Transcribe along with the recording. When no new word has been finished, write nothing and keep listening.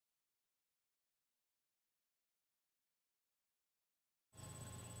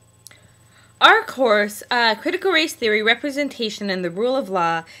Our course, Critical Race Theory, Representation, and the Rule of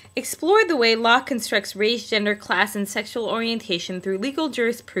Law, explored the way law constructs race, gender, class, and sexual orientation through legal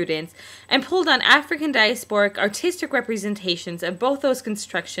jurisprudence, and pulled on African diasporic artistic representations of both those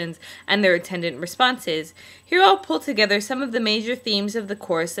constructions and their attendant responses. Here I'll pull together some of the major themes of the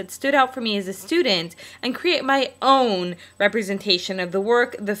course that stood out for me as a student and create my own representation of the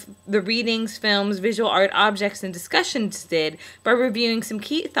work the readings, films, visual art objects, and discussions did by reviewing some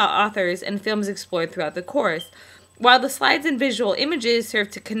key thought authors and films explored throughout the course. While the slides and visual images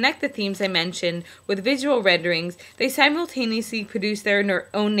serve to connect the themes I mentioned with visual renderings, they simultaneously produce their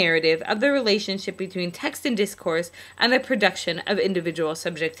own narrative of the relationship between text and discourse and the production of individual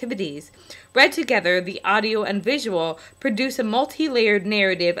subjectivities. Read together, the audio and visual produce a multi-layered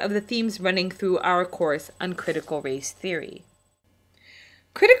narrative of the themes running through our course on critical race theory.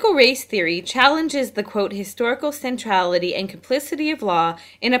 Critical race theory challenges the, quote, historical centrality and complicity of law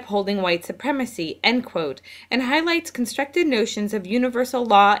in upholding white supremacy, end quote, and highlights constructed notions of universal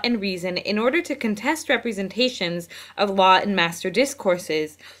law and reason in order to contest representations of law in master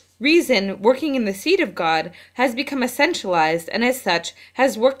discourses. Reason, working in the seat of God, has become essentialized and as such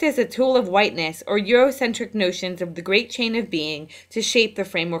has worked as a tool of whiteness or Eurocentric notions of the great chain of being to shape the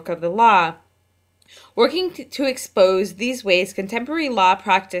framework of the law. Working to expose these ways contemporary law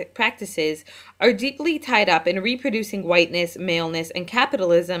practices are deeply tied up in reproducing whiteness, maleness, and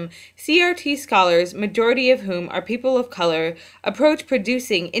capitalism, CRT scholars, majority of whom are people of color, approach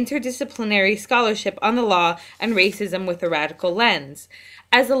producing interdisciplinary scholarship on the law and racism with a radical lens.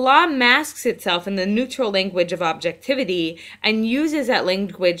 As the law masks itself in the neutral language of objectivity and uses that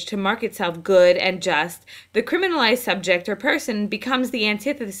language to mark itself good and just, the criminalized subject or person becomes the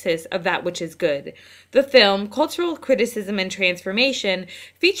antithesis of that which is good. The film, Cultural Criticism and Transformation,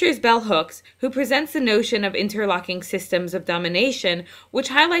 features bell hooks, who presents the notion of interlocking systems of domination, which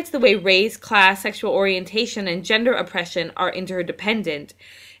highlights the way race, class, sexual orientation, and gender oppression are interdependent.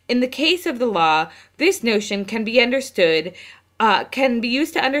 In the case of the law, this notion can be used to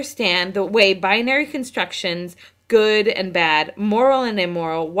understand the way binary constructions, good and bad, moral and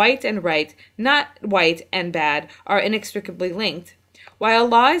immoral, white and right, not white and bad, are inextricably linked. While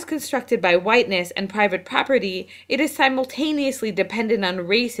law is constructed by whiteness and private property, it is simultaneously dependent on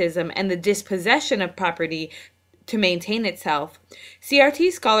racism and the dispossession of property to maintain itself.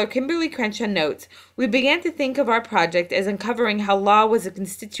 CRT scholar Kimberly Crenshaw notes, "We began to think of our project as uncovering how law was a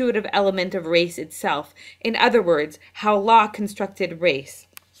constitutive element of race itself. In other words, how law constructed race."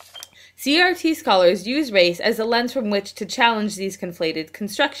 CRT scholars use race as a lens from which to challenge these conflated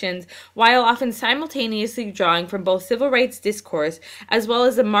constructions, while often simultaneously drawing from both civil rights discourse as well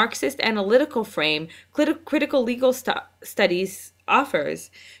as a Marxist analytical frame critical legal studies offers.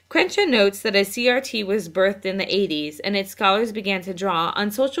 Crenshaw notes that as CRT was birthed in the 80s and its scholars began to draw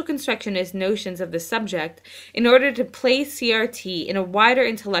on social constructionist notions of the subject in order to place CRT in a wider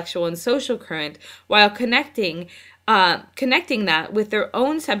intellectual and social current while connecting that with their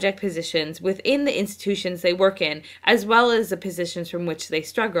own subject positions within the institutions they work in, as well as the positions from which they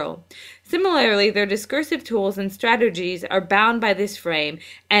struggle. Similarly, their discursive tools and strategies are bound by this frame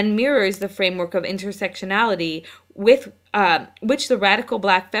and mirrors the framework of intersectionality with which the radical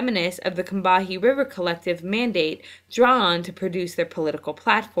black feminists of the Combahee River Collective mandate draw on to produce their political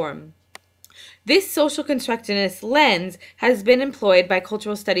platform. This social constructionist lens has been employed by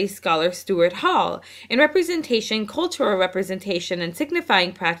cultural studies scholar Stuart Hall. In Representation, Cultural Representation, and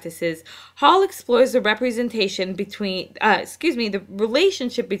Signifying Practices, Hall explores the the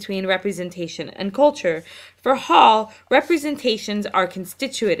relationship between representation and culture. For Hall, representations are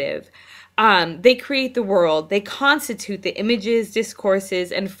constitutive. They create the world. They constitute the images,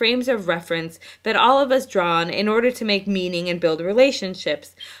 discourses, and frames of reference that all of us draw on in order to make meaning and build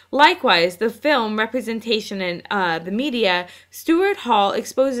relationships. Likewise, the film, Representation, and the media, Stuart Hall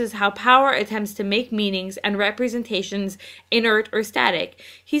exposes how power attempts to make meanings and representations inert or static.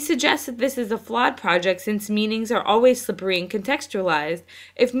 He suggests that this is a flawed project since meanings are always slippery and contextualized.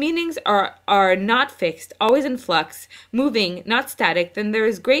 If meanings are not fixed, always in flux, moving, not static, then there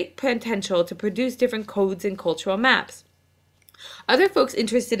is great potential to produce different codes and cultural maps. Other folks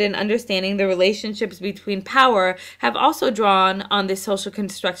interested in understanding the relationships between power have also drawn on this social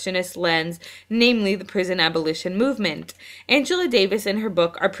constructionist lens, namely the prison abolition movement. Angela Davis, in her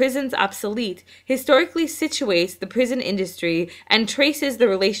book, Are Prisons Obsolete?, historically situates the prison industry and traces the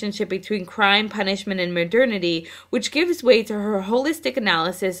relationship between crime, punishment, and modernity, which gives way to her holistic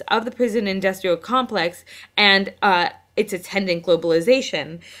analysis of the prison industrial complex and its attendant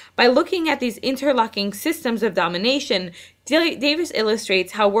globalization. By looking at these interlocking systems of domination, Davis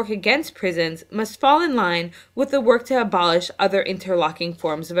illustrates how work against prisons must fall in line with the work to abolish other interlocking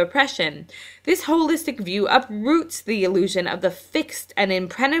forms of oppression. This holistic view uproots the illusion of the fixed and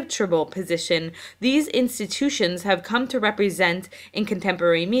impenetrable position these institutions have come to represent in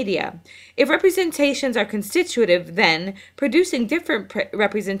contemporary media. If representations are constitutive, then producing different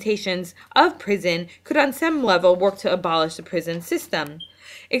representations of prison could on some level work to abolish the prison system.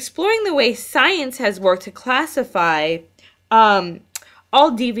 Exploring the way science has worked to classify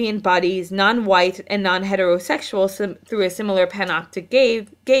all deviant bodies, non-white and non-heterosexual, through a similar panoptic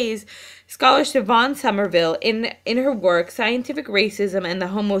gaze, scholar Siobhan Somerville, in her work Scientific Racism and the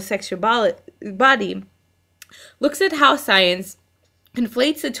Homosexual Body, looks at how science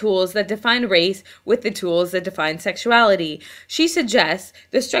conflates the tools that define race with the tools that define sexuality. She suggests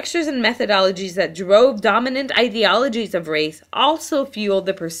the structures and methodologies that drove dominant ideologies of race also fueled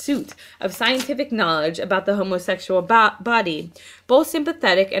the pursuit of scientific knowledge about the homosexual body. Both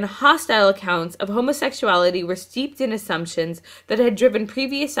sympathetic and hostile accounts of homosexuality were steeped in assumptions that had driven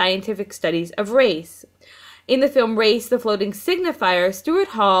previous scientific studies of race. In the film Race, the Floating Signifier, Stuart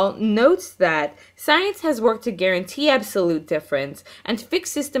Hall notes that science has worked to guarantee absolute difference and to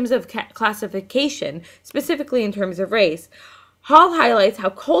fix systems of classification, specifically in terms of race. Hall highlights how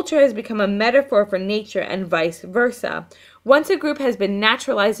culture has become a metaphor for nature and vice versa. Once a group has been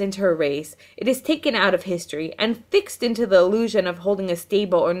naturalized into a race, it is taken out of history and fixed into the illusion of holding a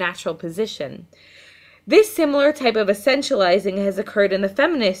stable or natural position. This similar type of essentializing has occurred in the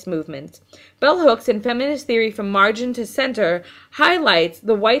feminist movement. Bell Hooks, in Feminist Theory from Margin to Center, highlights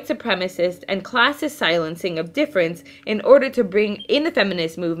the white supremacist and classist silencing of difference in order to bring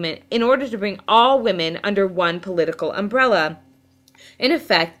all women under one political umbrella. In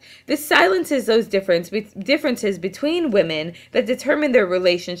effect, this silences those differences between women that determine their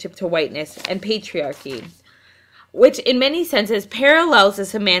relationship to whiteness and patriarchy, which in many senses parallels the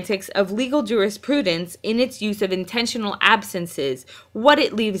semantics of legal jurisprudence in its use of intentional absences, what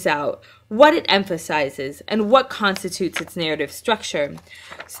it leaves out, what it emphasizes, and what constitutes its narrative structure.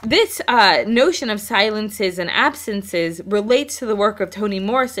 This notion of silences and absences relates to the work of Toni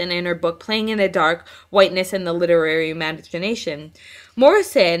Morrison in her book Playing in the Dark, Whiteness and the Literary Imagination.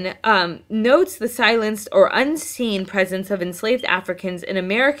 Morrison notes the silenced or unseen presence of enslaved Africans in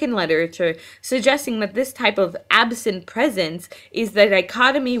American literature, suggesting that this type of absent presence is the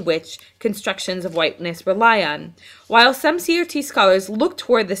dichotomy which constructions of whiteness rely on. While some CRT scholars look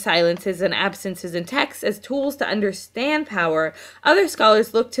toward the silences and absences in texts as tools to understand power, other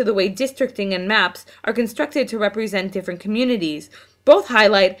scholars look to the way districting and maps are constructed to represent different communities. Both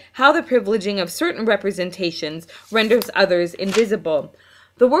highlight how the privileging of certain representations renders others invisible.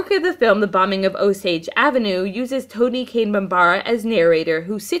 The work of the film, The Bombing of Osage Avenue, uses Tony Kane Bambara as narrator,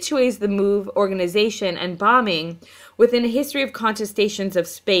 who situates the move, organization, and bombing within a history of contestations of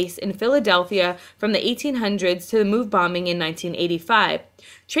space in Philadelphia from the 1800s to the move bombing in 1985.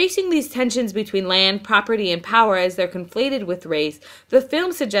 Tracing these tensions between land, property, and power as they're conflated with race, the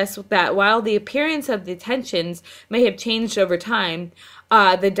film suggests that while the appearance of the tensions may have changed over time,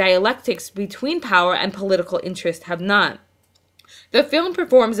 the dialectics between power and political interest have not. The film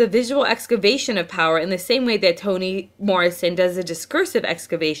performs a visual excavation of power in the same way that Toni Morrison does a discursive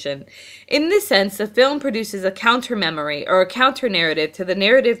excavation. In this sense, the film produces a counter-memory or a counter-narrative to the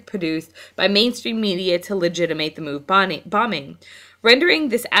narrative produced by mainstream media to legitimate the move bombing. Rendering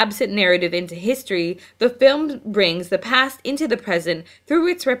this absent narrative into history, the film brings the past into the present through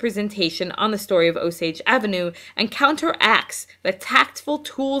its representation on the story of Osage Avenue and counteracts the tactful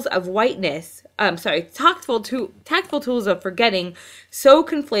tools of forgetting so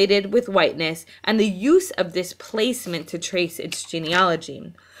conflated with whiteness and the use of displacement to trace its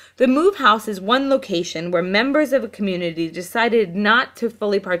genealogy. The Move House is one location where members of a community decided not to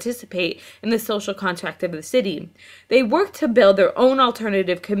fully participate in the social contract of the city. They worked to build their own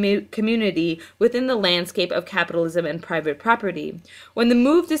alternative community within the landscape of capitalism and private property. When the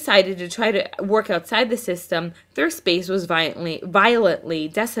Move decided to try to work outside the system, their space was violently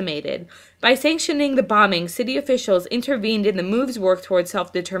decimated. By sanctioning the bombing, city officials intervened in the Move's work towards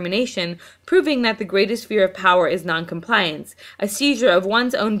self-determination, proving that the greatest fear of power is noncompliance, a seizure of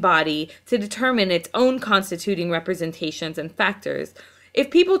one's own body to determine its own constituting representations and factors.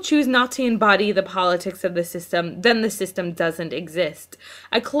 If people choose not to embody the politics of the system, then the system doesn't exist.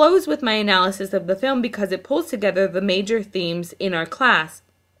 I close with my analysis of the film because it pulls together the major themes in our class.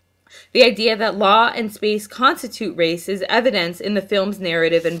 The idea that law and space constitute race is evidenced in the film's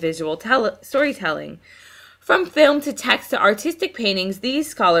narrative and visual storytelling. From film to text to artistic paintings, these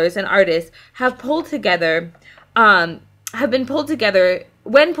scholars and artists have been pulled together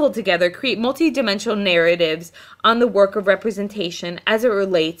when pulled together, create multidimensional narratives on the work of representation as it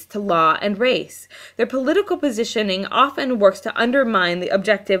relates to law and race. Their political positioning often works to undermine the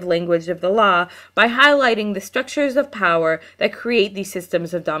objective language of the law by highlighting the structures of power that create these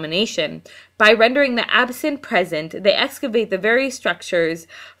systems of domination. By rendering the absent present, they excavate the very structures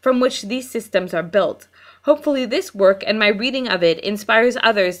from which these systems are built. Hopefully this work and my reading of it inspires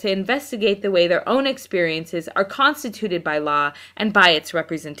others to investigate the way their own experiences are constituted by law and by its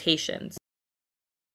representations.